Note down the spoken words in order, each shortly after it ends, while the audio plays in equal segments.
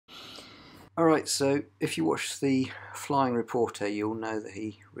Alright, so if you watch the Flying Reporter, you'll know that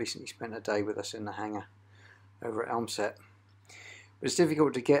he recently spent a day with us in the hangar over at Elmset. But it's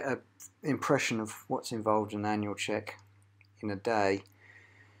difficult to get an impression of what's involved in an annual check in a day.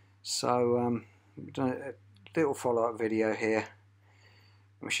 So we've done a little follow-up video here.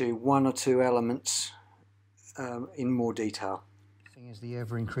 I'm going to show you one or two elements in more detail. The thing is the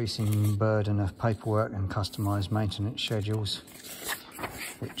ever-increasing burden of paperwork and customised maintenance schedules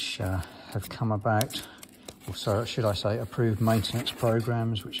which have come about, or so should I say approved maintenance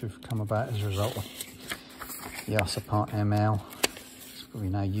programs which have come about as a result of the EASA Part ML. It's probably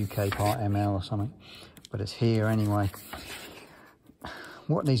now UK Part ML or something, but it's here anyway.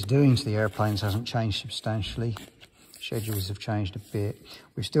 What needs doing to the airplanes hasn't changed substantially. Schedules have changed a bit.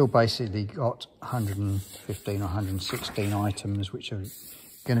 We've still basically got 115 or 116 items which are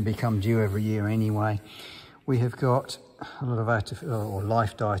going to become due every year anyway. We have got a lot of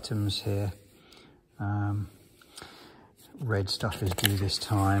lifed items here. Red stuff is due this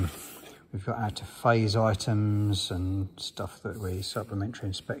time. We've got out of phase items and stuff that supplementary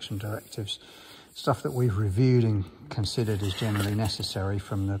inspection directives, stuff that we've reviewed and considered as generally necessary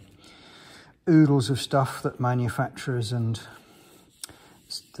from the oodles of stuff that manufacturers and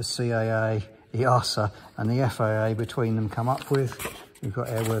the CAA, EASA and the FAA between them come up with. We've got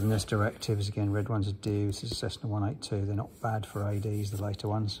airworthiness directives, again, red ones are due. This is Cessna 182, they're not bad for ADs, the later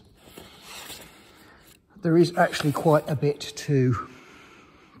ones. There is actually quite a bit to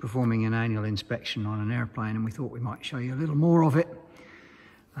performing an annual inspection on an airplane, and we thought we might show you a little more of it.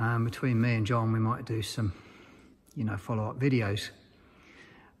 Between me and John, we might do some, follow-up videos.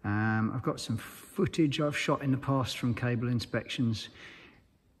 I've got some footage I've shot in the past from cable inspections.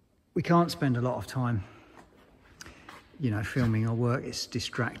 We can't spend a lot of time filming our work. It's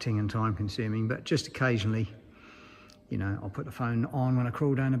distracting and time consuming, but just occasionally, I'll put the phone on when I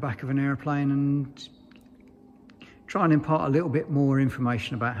crawl down the back of an airplane and try and impart a little bit more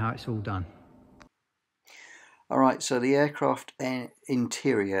information about how it's all done. Alright, so the aircraft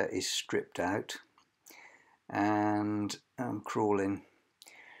interior is stripped out and I'm crawling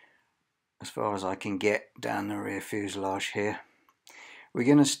as far as I can get down the rear fuselage here. We're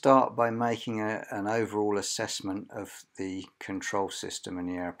going to start by making an overall assessment of the control system in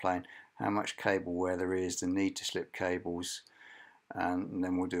the airplane, how much cable wear there is, the need to slip cables, and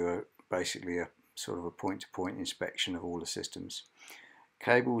then we'll do basically a sort of a point-to-point inspection of all the systems.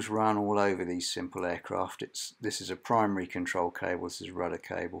 Cables run all over these simple aircraft. This is a primary control cable, this is a rudder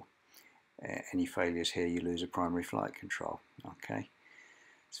cable. Any failures here, you lose a primary flight control. Okay.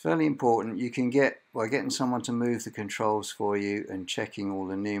 It's fairly important. You can get, by getting someone to move the controls for you and checking all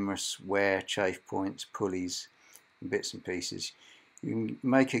the numerous wear, chafe points, pulleys and bits and pieces, you can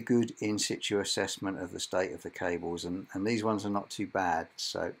make a good in situ assessment of the state of the cables, and these ones are not too bad,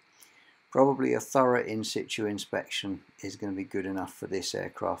 so probably a thorough in situ inspection is going to be good enough for this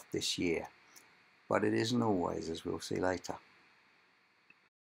aircraft this year, but it isn't always, as we'll see later.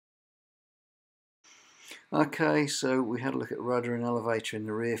 Okay, so we had a look at rudder and elevator in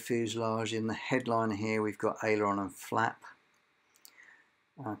the rear fuselage. In the headliner here we've got aileron and flap.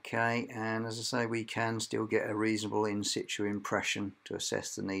 Okay, and as I say, we can still get a reasonable in situ impression to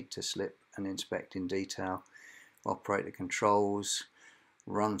assess the need to slip and inspect in detail, operate the controls,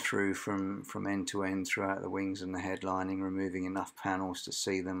 run through from end to end throughout the wings and the headlining, removing enough panels to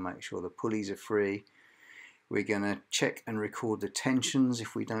see them, make sure the pulleys are free. We're going to check and record the tensions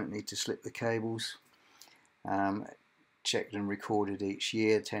if we don't need to slip the cables. Checked and recorded each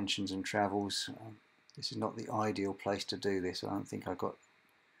year, tensions and travels. This is not the ideal place to do this. I don't think I got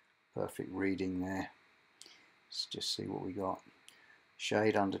perfect reading there. Let's just see what we got.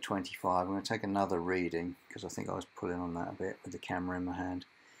 Shade under 25. I'm going to take another reading because I think I was pulling on that a bit with the camera in my hand.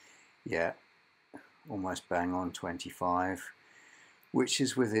 Yeah, almost bang on 25, which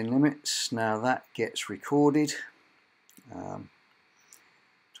is within limits. Now that gets recorded.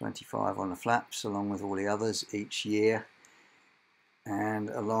 25 on the flaps along with all the others each year, and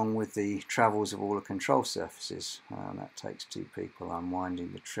along with the travels of all the control surfaces. That takes two people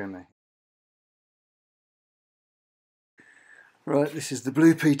unwinding the trimmer. Right, this is the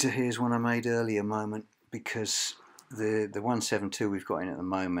Blue Peter. Here's one I made earlier moment, because the 172 we've got in at the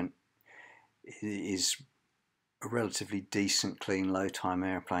moment is a relatively decent, clean, low time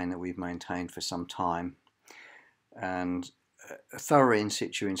airplane that we've maintained for some time, and a thorough in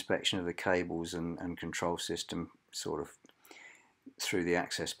situ inspection of the cables and control system sort of through the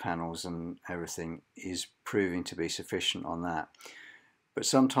access panels and everything is proving to be sufficient on that. But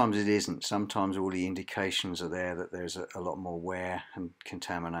sometimes it isn't. Sometimes all the indications are there that there's a lot more wear and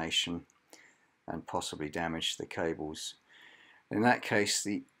contamination and possibly damage to the cables. In that case,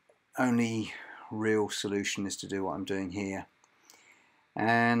 the only real solution is to do what I'm doing here,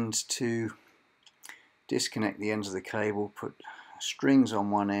 and to disconnect the ends of the cable, put strings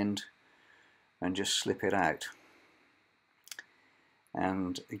on one end and just slip it out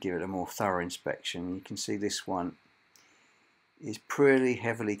and give it a more thorough inspection. You can see this one is pretty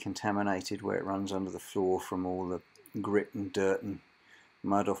heavily contaminated where it runs under the floor from all the grit and dirt and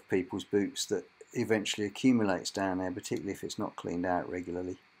mud off people's boots that eventually accumulates down there, particularly if it's not cleaned out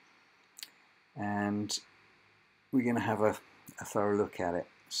regularly. And we're going to have a thorough look at it.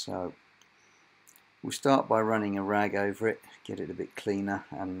 So we'll start by running a rag over it, get it a bit cleaner,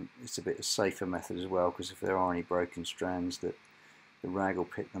 and it's a bit of a safer method as well, because if there are any broken strands, that the rag will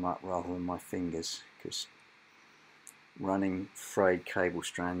pick them up rather than my fingers, because running frayed cable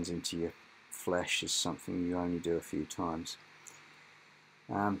strands into your flesh is something you only do a few times.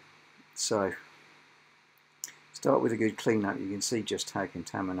 So start with a good clean up. You can see just how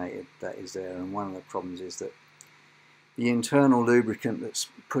contaminated that is there, and one of the problems is that the internal lubricant that's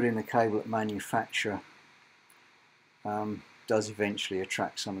put in the cable at manufacture does eventually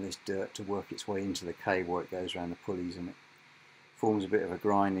attract some of this dirt to work its way into the cable where it goes around the pulleys, and it forms a bit of a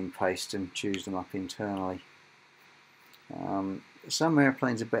grinding paste and chews them up internally. Some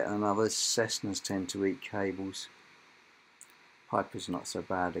airplanes are better than others. Cessnas tend to eat cables. Piper's not so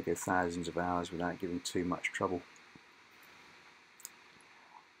bad, they go thousands of hours without giving too much trouble.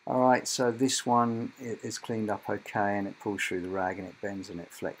 Alright, so this one is cleaned up okay, and it pulls through the rag and it bends and it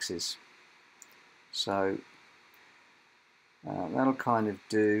flexes. So that'll kind of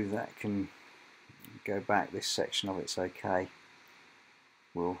do. That can go back. This section of it's okay.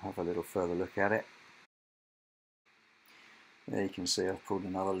 We'll have a little further look at it. There you can see I've pulled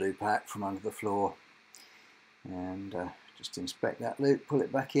another loop out from under the floor, and just inspect that loop, pull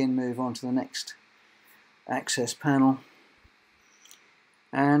it back in, move on to the next access panel.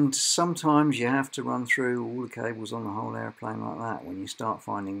 And sometimes you have to run through all the cables on the whole airplane like that when you start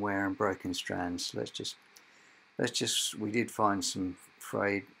finding wear and broken strands. We did find some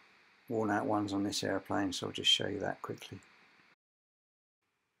frayed, worn out ones on this airplane, so I'll just show you that quickly.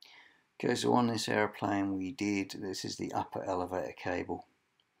 Okay, so on this airplane this is the upper elevator cable,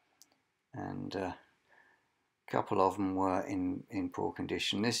 and a couple of them were in poor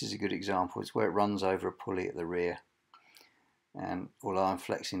condition. This is a good example. It's where it runs over a pulley at the rear, and although I'm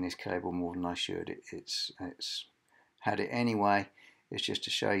flexing this cable more than I should, it's had it anyway. It's just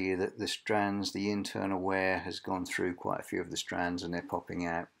to show you that the strands, the internal wear has gone through quite a few of the strands and they're popping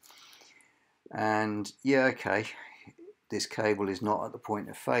out. And yeah, okay, this cable is not at the point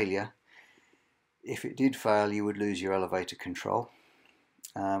of failure. If it did fail, you would lose your elevator control,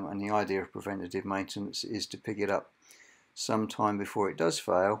 and the idea of preventative maintenance is to pick it up sometime before it does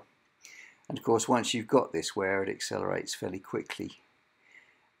fail. And of course, once you've got this wear, it accelerates fairly quickly,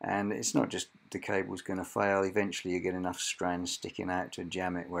 and it's not just the cable's going to fail. Eventually you get enough strands sticking out to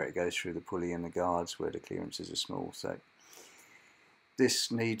jam it where it goes through the pulley and the guards where the clearances are small, so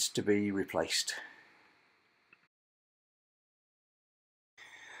this needs to be replaced.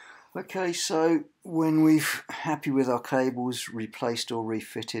 Okay, so when we're happy with our cables replaced or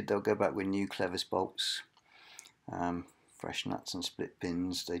refitted, they'll go back with new clevis bolts. Fresh nuts and split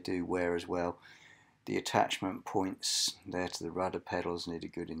pins, they do wear as well. The attachment points there to the rudder pedals need a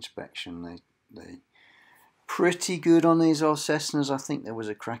good inspection. They pretty good on these old Cessnas. I think there was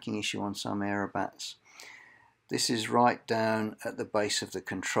a cracking issue on some aerobats. This is right down at the base of the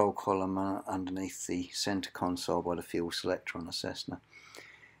control column underneath the center console by the fuel selector on a Cessna.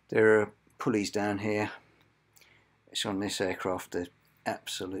 There are pulleys down here. It's on this aircraft. They're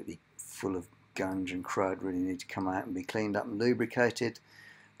absolutely full of gunge and crud, really need to come out and be cleaned up and lubricated.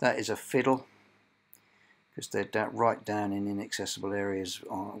 That is a fiddle, because they're right down in inaccessible areas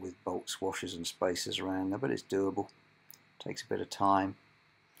with bolts, washers and spacers around there, but it's doable. Takes a bit of time.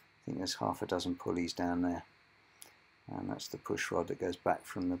 I think there's half a dozen pulleys down there, and that's the push rod that goes back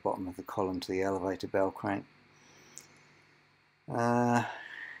from the bottom of the column to the elevator bell crank. A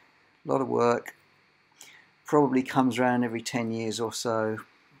lot of work. Probably comes around every 10 years or so.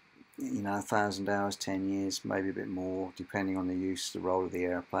 You know, 1,000 hours, 10 years, maybe a bit more, depending on the use, the role of the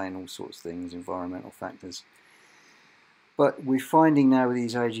airplane, all sorts of things, environmental factors. But we're finding now with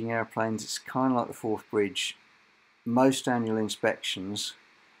these aging airplanes, it's kind of like the Forth Bridge. Most annual inspections,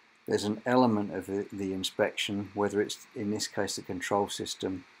 there's an element of the inspection, whether it's, in this case, the control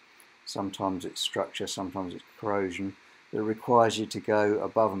system, sometimes it's structure, sometimes it's corrosion, that requires you to go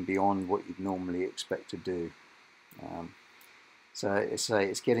above and beyond what you'd normally expect to do. So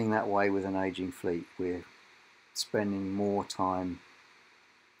it's getting that way with an aging fleet. We're spending more time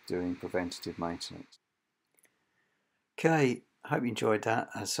doing preventative maintenance. Okay, I hope you enjoyed that.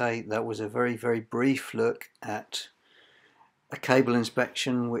 As I say, that was a very brief look at a cable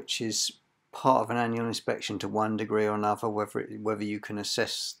inspection, which is part of an annual inspection to one degree or another, whether you can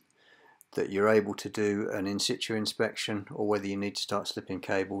assess that you're able to do an in situ inspection or whether you need to start slipping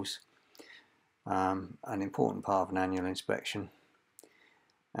cables. An important part of an annual inspection,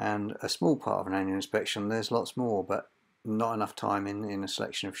 and a small part of an annual inspection. There's lots more, but not enough time in a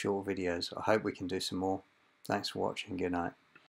selection of short videos. I hope we can do some more. Thanks for watching. Good night.